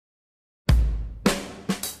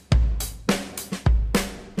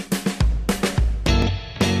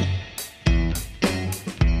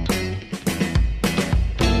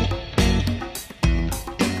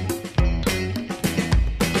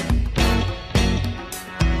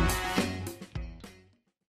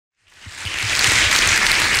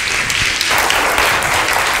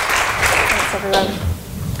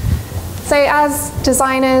So as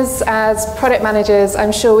designers, as product managers,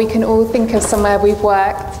 I'm sure we can all think of somewhere we've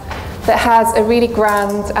worked that has a really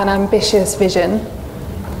grand and ambitious vision.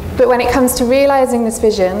 But when it comes to realising this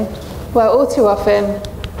vision, well, all too often,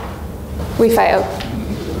 we fail.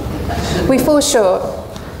 We fall short.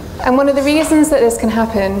 And one of the reasons that this can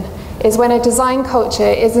happen is when a design culture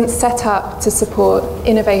isn't set up to support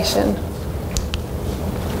innovation.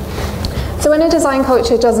 So when a design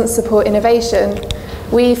culture doesn't support innovation,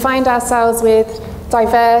 we find ourselves with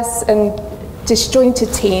diverse and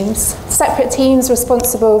disjointed teams, separate teams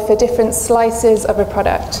responsible for different slices of a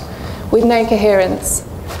product, with no coherence.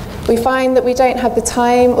 We find that we don't have the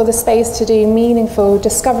time or the space to do meaningful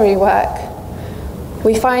discovery work.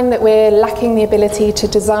 We find that we're lacking the ability to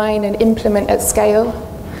design and implement at scale.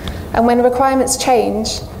 And when requirements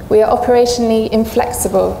change, we are operationally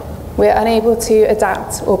inflexible. We're unable to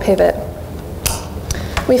adapt or pivot.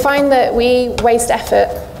 We find that we waste effort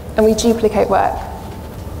and we duplicate work.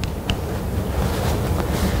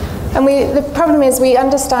 And the problem is we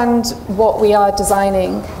understand what we are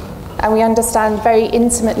designing, and we understand very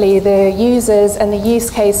intimately the users and the use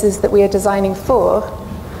cases that we are designing for,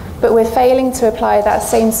 but we're failing to apply that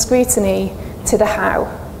same scrutiny to the how,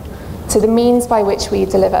 to the means by which we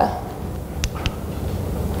deliver.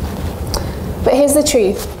 But here's the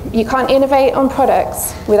truth. You can't innovate on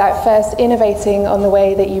products without first innovating on the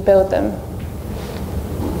way that you build them.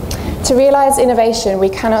 To realise innovation, we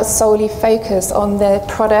cannot solely focus on the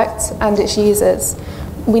product and its users.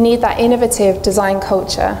 We need that innovative design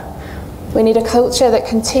culture. We need a culture that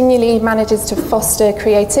continually manages to foster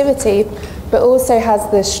creativity, but also has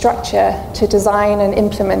the structure to design and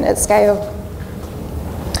implement at scale.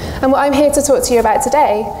 And what I'm here to talk to you about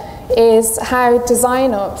today is how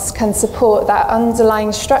DesignOps can support that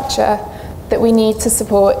underlying structure that we need to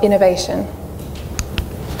support innovation.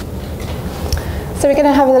 So we're going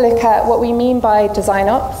to have a look at what we mean by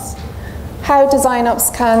DesignOps, how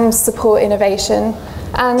DesignOps can support innovation,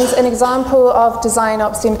 and an example of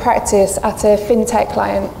DesignOps in practice at a FinTech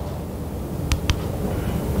client.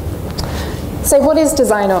 So what is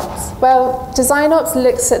DesignOps? Well, DesignOps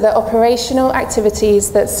looks at the operational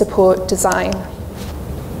activities that support design.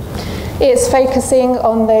 It's focusing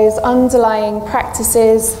on those underlying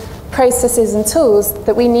practices, processes and tools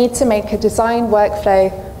that we need to make a design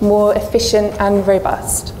workflow more efficient and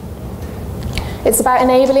robust. It's about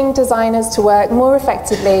enabling designers to work more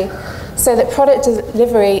effectively so that product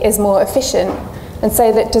delivery is more efficient and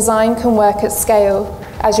so that design can work at scale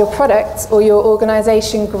as your product or your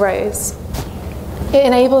organisation grows. It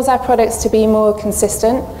enables our products to be more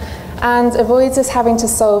consistent and avoids us having to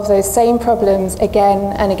solve those same problems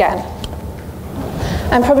again and again.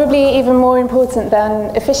 And probably even more important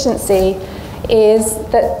than efficiency is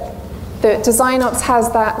that DesignOps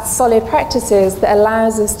has that solid practices that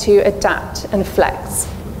allows us to adapt and flex.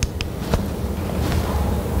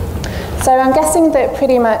 So I'm guessing that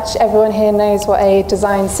pretty much everyone here knows what a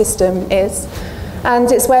design system is.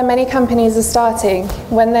 And it's where many companies are starting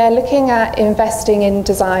when they're looking at investing in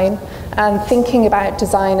design and thinking about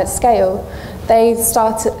design at scale. They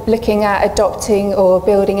start looking at adopting or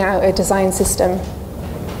building out a design system.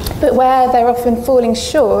 But where they're often falling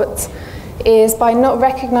short is by not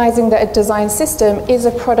recognizing that a design system is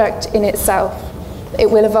a product in itself.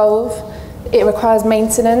 It will evolve, it requires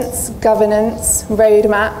maintenance, governance,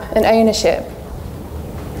 roadmap, and ownership.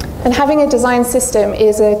 And having a design system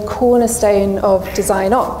is a cornerstone of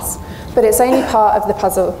DesignOps, but it's only part of the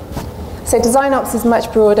puzzle. So DesignOps is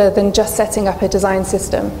much broader than just setting up a design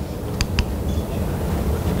system.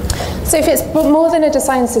 So if it's more than a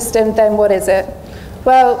design system, then what is it?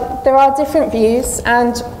 Well, there are different views,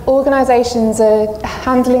 and organisations are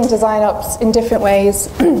handling DesignOps in different ways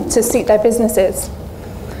to suit their businesses.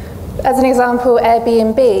 As an example,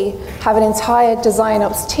 Airbnb have an entire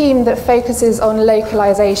DesignOps team that focuses on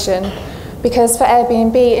localisation, because for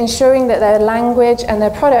Airbnb, ensuring that their language and their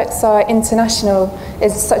products are international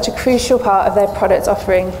is such a crucial part of their product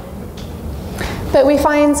offering. But we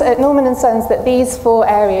find at Norman & Sons that these four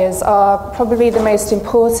areas are probably the most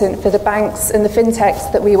important for the banks and the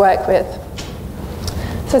fintechs that we work with.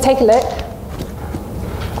 So take a look.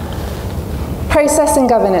 Process and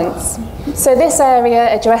governance. So this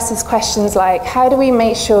area addresses questions like, how do we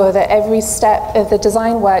make sure that every step of the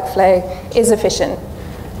design workflow is efficient?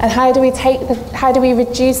 And how do we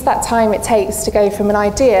reduce that time it takes to go from an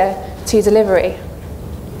idea to delivery?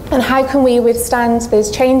 And how can we withstand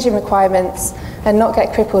those changing requirements and not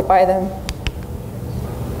get crippled by them?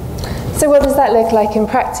 So what does that look like in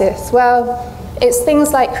practice? Well, it's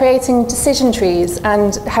things like creating decision trees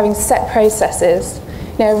and having set processes.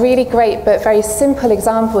 You know, a really great but very simple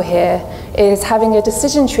example here is having a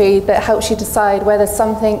decision tree that helps you decide whether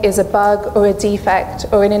something is a bug or a defect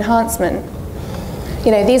or an enhancement.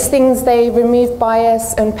 These things, they remove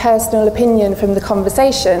bias and personal opinion from the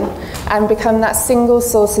conversation and become that single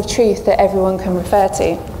source of truth that everyone can refer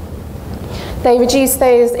to. They reduce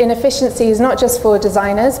those inefficiencies not just for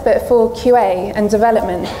designers, but for QA and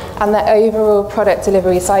development and the overall product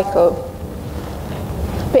delivery cycle.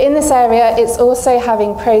 But in this area, it's also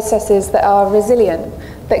having processes that are resilient,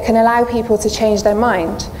 that can allow people to change their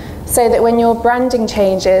mind, so that when your branding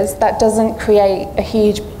changes, that doesn't create a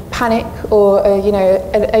huge panic or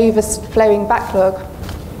an overflowing backlog.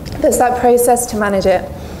 There's that process to manage it,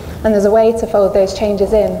 and there's a way to fold those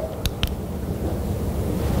changes in.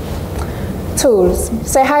 Tools.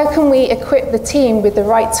 So how can we equip the team with the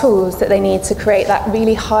right tools that they need to create that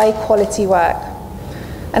really high quality work?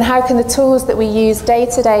 And how can the tools that we use day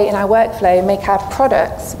to day in our workflow make our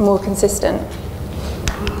products more consistent?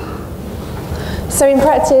 So in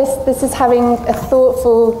practice, this is having a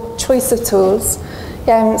thoughtful choice of tools,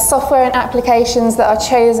 software and applications that are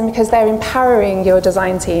chosen because they're empowering your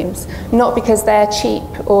design teams, not because they're cheap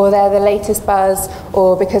or they're the latest buzz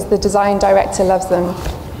or because the design director loves them.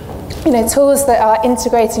 Tools that are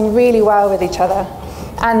integrating really well with each other,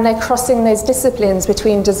 and they're crossing those disciplines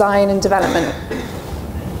between design and development.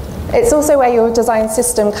 It's also where your design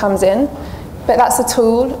system comes in, but that's a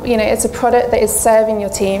tool, it's a product that is serving your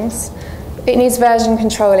teams. It needs version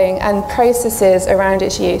controlling and processes around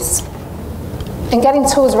its use. And getting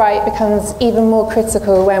tools right becomes even more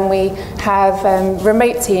critical when we have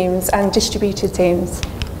remote teams and distributed teams.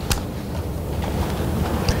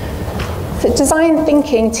 So design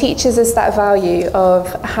thinking teaches us that value of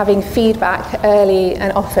having feedback early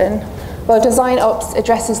and often, while DesignOps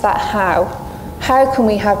addresses that how. How can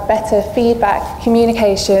we have better feedback,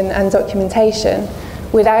 communication and documentation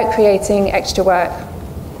without creating extra work?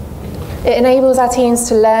 It enables our teams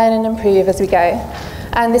to learn and improve as we go.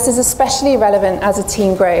 And this is especially relevant as a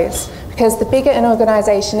team grows, because the bigger an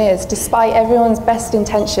organisation is, despite everyone's best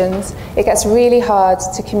intentions, it gets really hard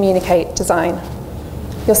to communicate design.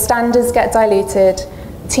 Your standards get diluted,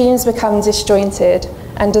 teams become disjointed,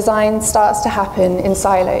 and design starts to happen in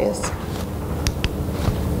silos.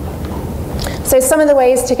 So some of the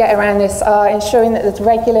ways to get around this are ensuring that there's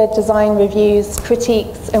regular design reviews,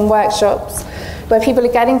 critiques, and workshops where people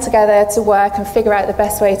are getting together to work and figure out the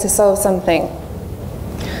best way to solve something.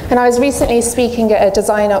 And I was recently speaking at a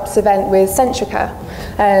DesignOps event with Centrica.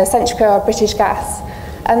 Centrica are British Gas.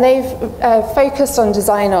 And they've focused on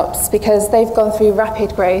DesignOps because they've gone through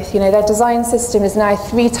rapid growth. Their design system is now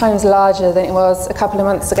 3 times larger than it was a couple of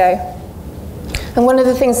months ago. And one of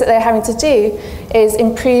the things that they're having to do is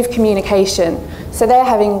improve communication. So they're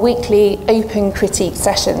having weekly open critique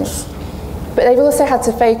sessions. But they've also had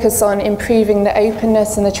to focus on improving the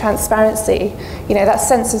openness and the transparency, that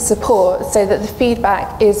sense of support, so that the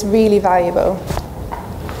feedback is really valuable.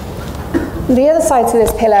 The other side to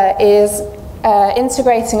this pillar is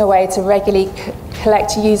integrating a way to regularly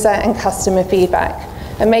collect user and customer feedback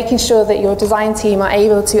and making sure that your design team are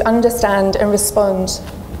able to understand and respond.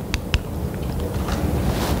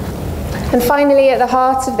 And finally, at the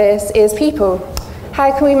heart of this is people.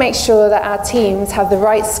 How can we make sure that our teams have the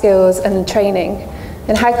right skills and training?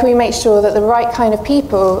 And how can we make sure that the right kind of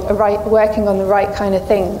people are working on the right kind of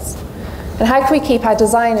things? And how can we keep our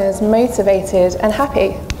designers motivated and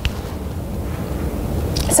happy?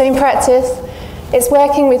 So in practice, it's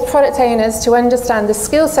working with product owners to understand the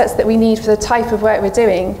skill sets that we need for the type of work we're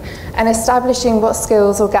doing and establishing what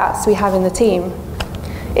skills or gaps we have in the team.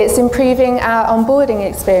 It's improving our onboarding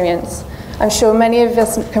experience. I'm sure many of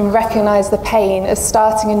us can recognise the pain of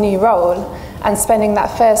starting a new role and spending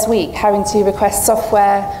that first week having to request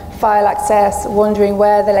software, file access, wondering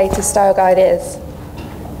where the latest style guide is.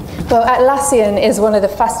 Well, Atlassian is one of the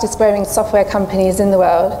fastest growing software companies in the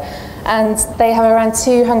world, and they have around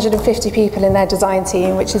 250 people in their design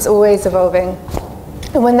team, which is always evolving.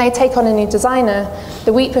 And when they take on a new designer,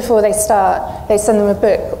 the week before they start, they send them a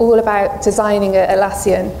book all about designing at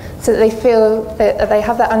Atlassian, so that they feel that they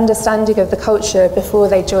have that understanding of the culture before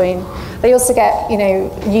they join. They also get,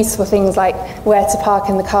 useful things like where to park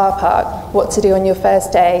in the car park, what to do on your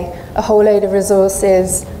first day, a whole load of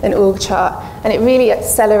resources, an org chart, and it really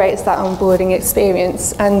accelerates that onboarding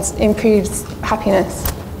experience and improves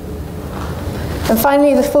happiness. And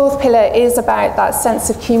finally, the fourth pillar is about that sense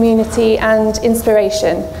of community and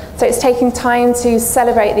inspiration. So it's taking time to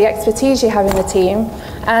celebrate the expertise you have in the team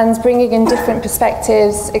and bringing in different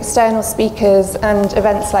perspectives, external speakers, and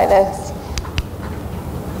events like this.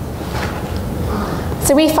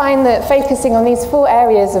 So we find that focusing on these 4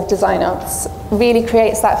 areas of DesignOps really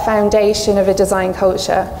creates that foundation of a design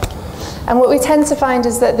culture. And what we tend to find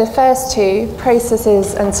is that the first two,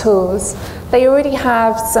 processes and tools, they already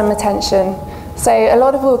have some attention. So a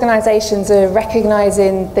lot of organisations are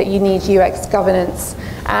recognising that you need UX governance,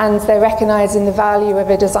 and they're recognising the value of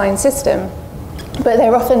a design system. But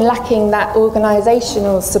they're often lacking that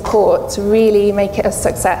organisational support to really make it a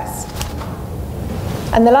success.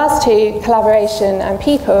 And the last two, collaboration and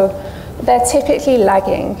people, they're typically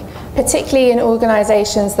lagging, particularly in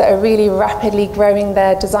organisations that are really rapidly growing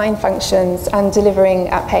their design functions and delivering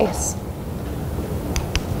at pace.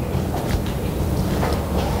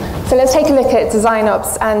 So let's take a look at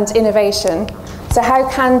DesignOps and innovation. So how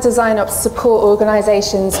can DesignOps support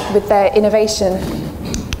organisations with their innovation?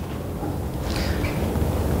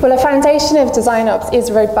 Well, a foundation of DesignOps is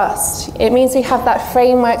robust. It means we have that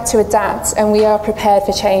framework to adapt and we are prepared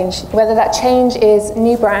for change, whether that change is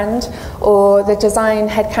new brand or the design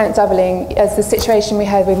headcount doubling, as the situation we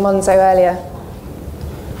had with Monzo earlier.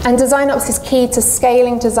 And DesignOps is key to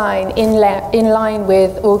scaling design in line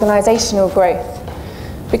with organisational growth.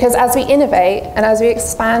 Because as we innovate and as we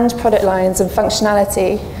expand product lines and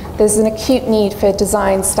functionality, there's an acute need for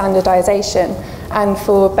design standardisation and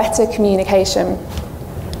for better communication.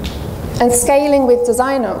 And scaling with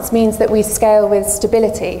DesignOps means that we scale with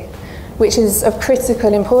stability, which is of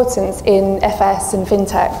critical importance in FS and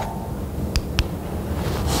FinTech.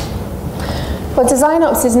 Well,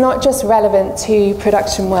 DesignOps is not just relevant to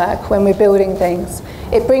production work when we're building things.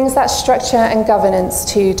 It brings that structure and governance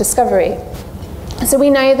to discovery. So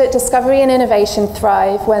we know that discovery and innovation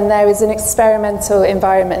thrive when there is an experimental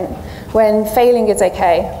environment, when failing is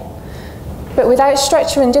okay. But without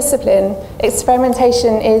structure and discipline,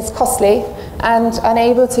 experimentation is costly and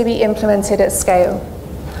unable to be implemented at scale.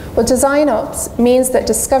 Well, DesignOps means that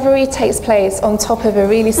discovery takes place on top of a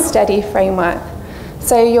really steady framework.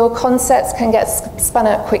 So your concepts can get spun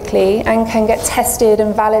up quickly and can get tested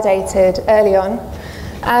and validated early on.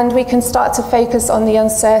 And we can start to focus on the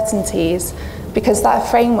uncertainties because that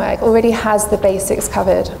framework already has the basics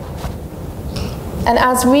covered. And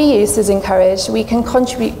as reuse is encouraged, we can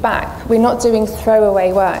contribute back. We're not doing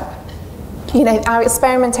throwaway work. You know, our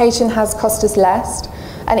experimentation has cost us less,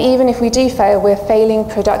 and even if we do fail, we're failing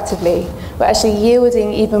productively. We're actually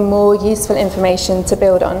yielding even more useful information to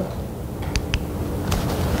build on.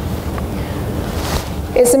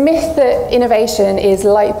 It's a myth that innovation is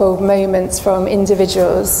light bulb moments from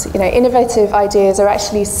individuals. You know, innovative ideas are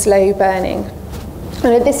actually slow burning.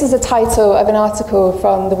 And this is a title of an article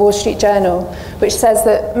from the Wall Street Journal, which says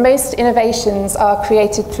that most innovations are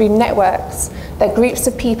created through networks. They're groups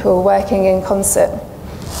of people working in concert.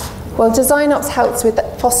 Well, DesignOps helps with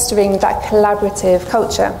fostering that collaborative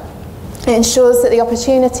culture. It ensures that the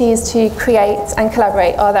opportunities to create and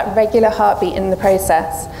collaborate are that regular heartbeat in the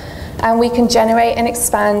process. And we can generate and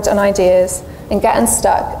expand on ideas and get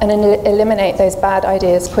unstuck and eliminate those bad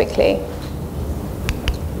ideas quickly.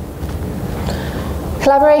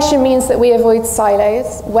 Collaboration means that we avoid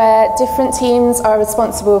silos, where different teams are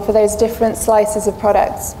responsible for those different slices of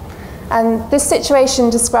products. And this situation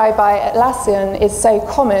described by Atlassian is so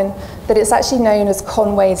common that it's actually known as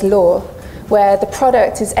Conway's Law, where the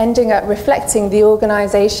product is ending up reflecting the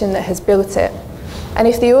organisation that has built it. And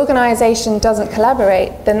if the organisation doesn't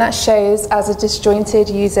collaborate, then that shows as a disjointed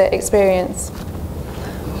user experience.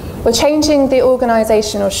 Well, changing the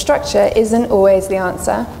organisational structure isn't always the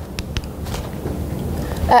answer.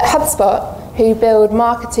 At HubSpot, who build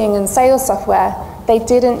marketing and sales software, they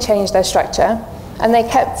didn't change their structure, and they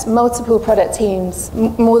kept multiple product teams,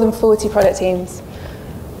 more than 40 product teams.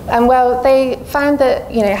 And well, they found that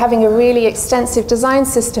having a really extensive design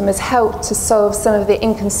system has helped to solve some of the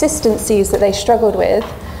inconsistencies that they struggled with.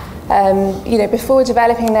 Before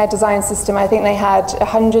developing their design system, I think they had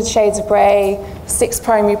 100 shades of grey, 6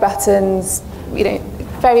 primary buttons,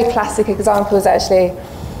 very classic examples actually.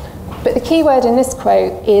 But the key word in this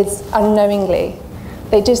quote is unknowingly.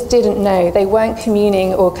 They just didn't know. They weren't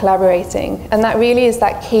communing or collaborating. And that really is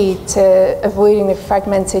that key to avoiding the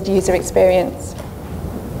fragmented user experience.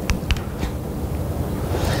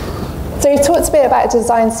 So we've talked a bit about a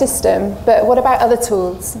design system, but what about other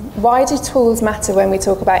tools? Why do tools matter when we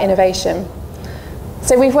talk about innovation?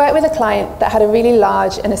 So we've worked with a client that had a really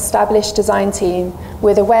large and established design team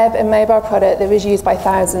with a web and mobile product that was used by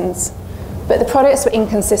thousands. But the products were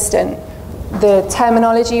inconsistent. The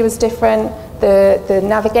terminology was different, the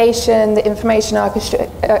navigation, the information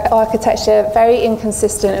architecture, very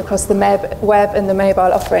inconsistent across the web and the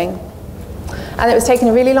mobile offering. And it was taking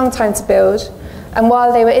a really long time to build. And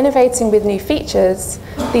while they were innovating with new features,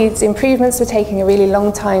 these improvements were taking a really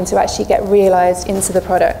long time to actually get realised into the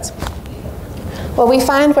product. Well, we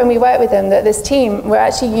found when we worked with them that this team were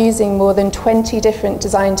actually using more than 20 different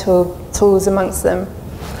design tools amongst them.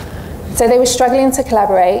 So they were struggling to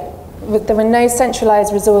collaborate. There were no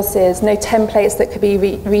centralized resources, no templates that could be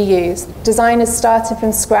reused. Designers started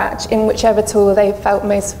from scratch in whichever tool they felt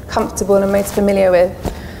most comfortable and most familiar with.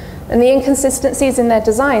 And the inconsistencies in their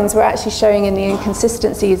designs were actually showing in the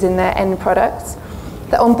inconsistencies in their end products.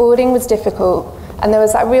 The onboarding was difficult, and there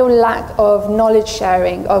was that real lack of knowledge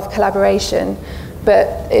sharing, of collaboration. But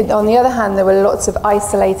on the other hand, there were lots of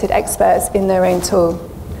isolated experts in their own tool.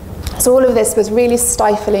 So all of this was really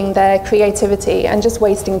stifling their creativity and just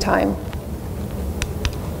wasting time.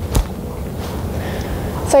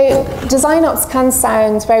 So DesignOps can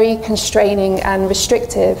sound very constraining and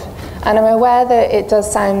restrictive, and I'm aware that it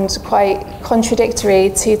does sound quite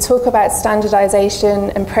contradictory to talk about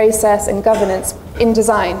standardization and process and governance in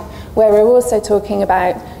design, where we're also talking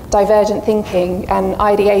about divergent thinking and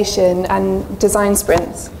ideation and design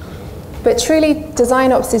sprints. But truly,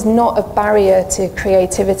 DesignOps is not a barrier to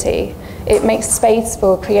creativity. It makes space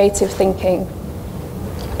for creative thinking.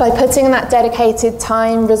 By putting that dedicated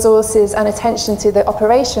time, resources, and attention to the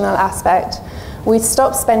operational aspect, we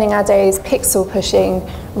stop spending our days pixel pushing,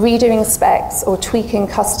 redoing specs, or tweaking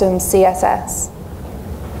custom CSS.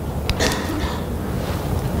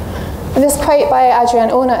 And this quote by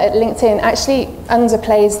Adrienne Ornat at LinkedIn actually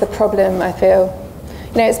underplays the problem, I feel.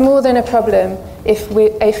 It's more than a problem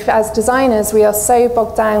if as designers we are so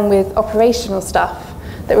bogged down with operational stuff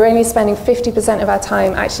that we're only spending 50% of our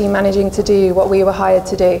time actually managing to do what we were hired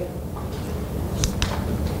to do.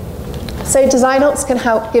 So DesignOps can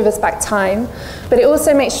help give us back time, but it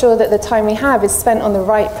also makes sure that the time we have is spent on the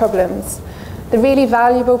right problems, the really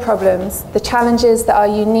valuable problems, the challenges that are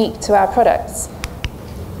unique to our products.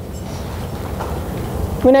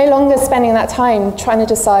 We're no longer spending that time trying to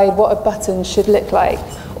decide what a button should look like,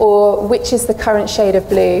 or which is the current shade of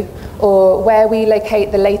blue, or where we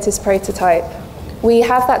locate the latest prototype. We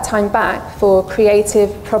have that time back for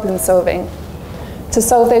creative problem solving, to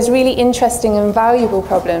solve those really interesting and valuable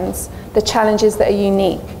problems, the challenges that are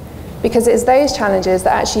unique, because it's those challenges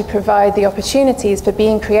that actually provide the opportunities for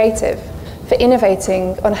being creative, for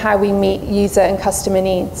innovating on how we meet user and customer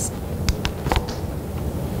needs.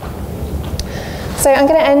 So I'm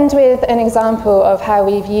going to end with an example of how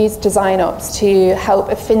we've used DesignOps to help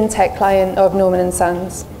a FinTech client of Norman &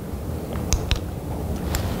 Sons.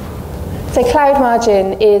 So Cloud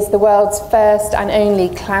Margin is the world's first and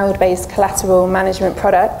only cloud-based collateral management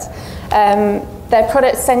product. Their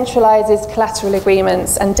product centralizes collateral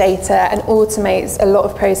agreements and data and automates a lot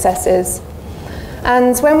of processes.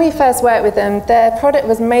 And when we first worked with them, their product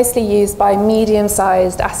was mostly used by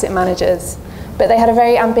medium-sized asset managers. But they had a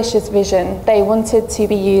very ambitious vision. They wanted to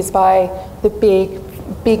be used by the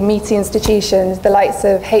big meaty institutions, the likes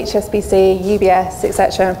of HSBC, UBS,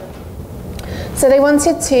 etc. So they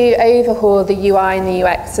wanted to overhaul the UI and the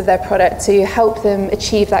UX of their product to help them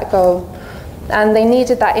achieve that goal. And they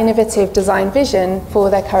needed that innovative design vision for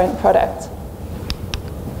their current product.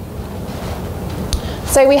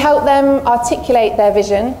 So we helped them articulate their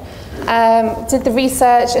vision, did the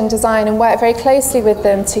research and design and worked very closely with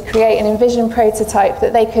them to create an envisioned prototype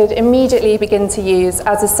that they could immediately begin to use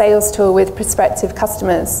as a sales tool with prospective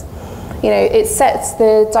customers. It sets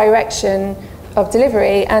the direction of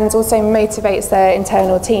delivery and also motivates their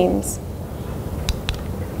internal teams.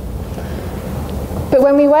 But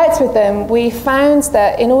when we worked with them, we found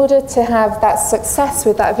that in order to have that success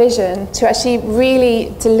with that vision, to actually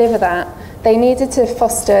really deliver that, they needed to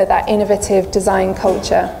foster that innovative design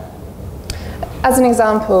culture. As an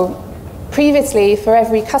example, previously for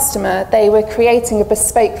every customer, they were creating a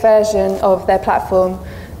bespoke version of their platform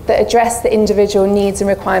that addressed the individual needs and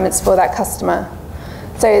requirements for that customer.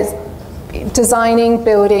 So it's designing,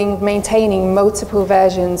 building, maintaining multiple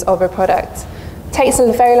versions of a product. Takes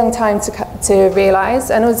a very long time to realize,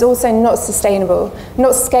 and it's also not sustainable,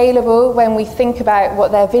 not scalable when we think about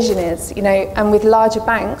what their vision is, and with larger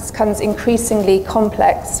banks comes increasingly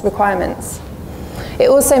complex requirements. It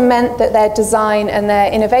also meant that their design and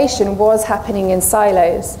their innovation was happening in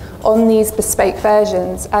silos on these bespoke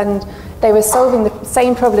versions, and they were solving the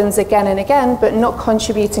same problems again and again, but not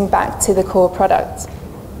contributing back to the core product.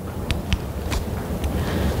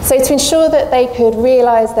 So to ensure that they could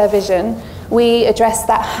realize their vision, we addressed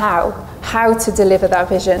that how to deliver that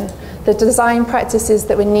vision, the design practices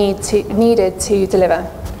that were needed to deliver.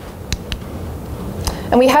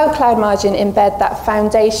 And we helped Cloud Margin embed that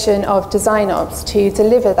foundation of DesignOps to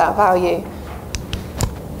deliver that value.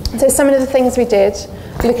 So some of the things we did,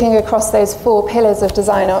 looking across those 4 pillars of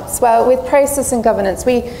DesignOps, well, with process and governance,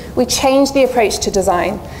 we changed the approach to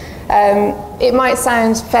design. It might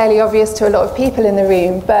sound fairly obvious to a lot of people in the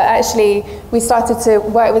room, but actually we started to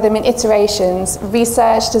work with them in iterations,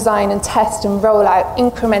 research, design and test and roll out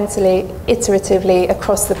incrementally, iteratively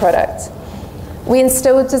across the product. We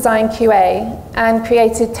installed Design QA and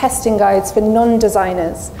created testing guides for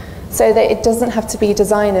non-designers so that it doesn't have to be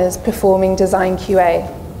designers performing Design QA.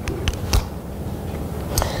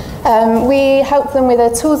 We help them with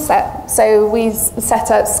a tool set, so we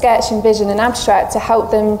set up Sketch, Envision and Abstract to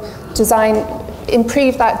help them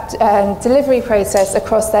improve that delivery process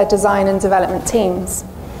across their design and development teams.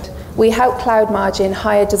 We help Cloud Margin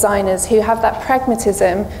hire designers who have that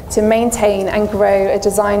pragmatism to maintain and grow a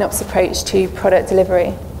DesignOps approach to product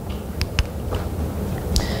delivery.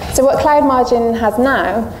 So what Cloud Margin has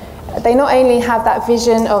now, they not only have that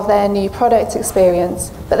vision of their new product experience,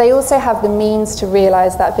 but they also have the means to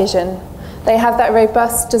realise that vision. They have that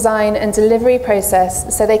robust design and delivery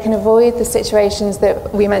process so they can avoid the situations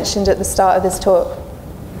that we mentioned at the start of this talk.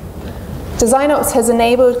 DesignOps has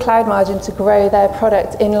enabled Cloud Margin to grow their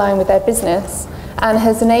product in line with their business and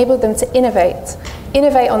has enabled them to innovate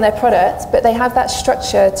on their product, but they have that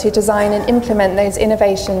structure to design and implement those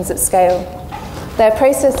innovations at scale. Their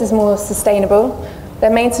process is more sustainable, their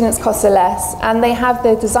maintenance costs are less, and they have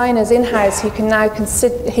the designers in-house who can now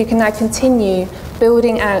continue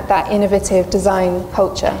building out that innovative design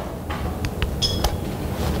culture.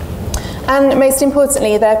 And most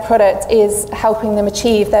importantly, their product is helping them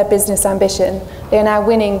achieve their business ambition. They are now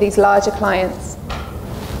winning these larger clients.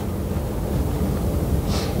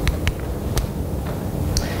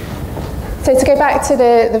 So to go back to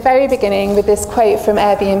the very beginning with this quote from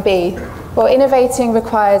Airbnb, well, innovating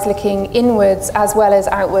requires looking inwards as well as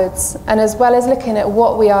outwards, and as well as looking at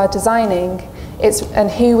what we are designing and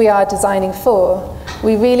who we are designing for,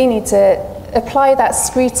 we really need to apply that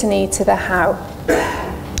scrutiny to the how.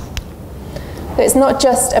 It's not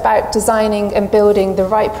just about designing and building the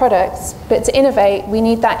right products, but to innovate, we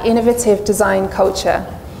need that innovative design culture.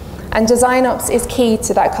 And DesignOps is key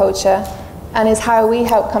to that culture and is how we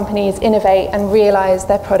help companies innovate and realise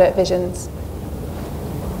their product visions.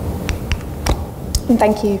 And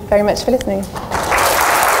thank you very much for listening.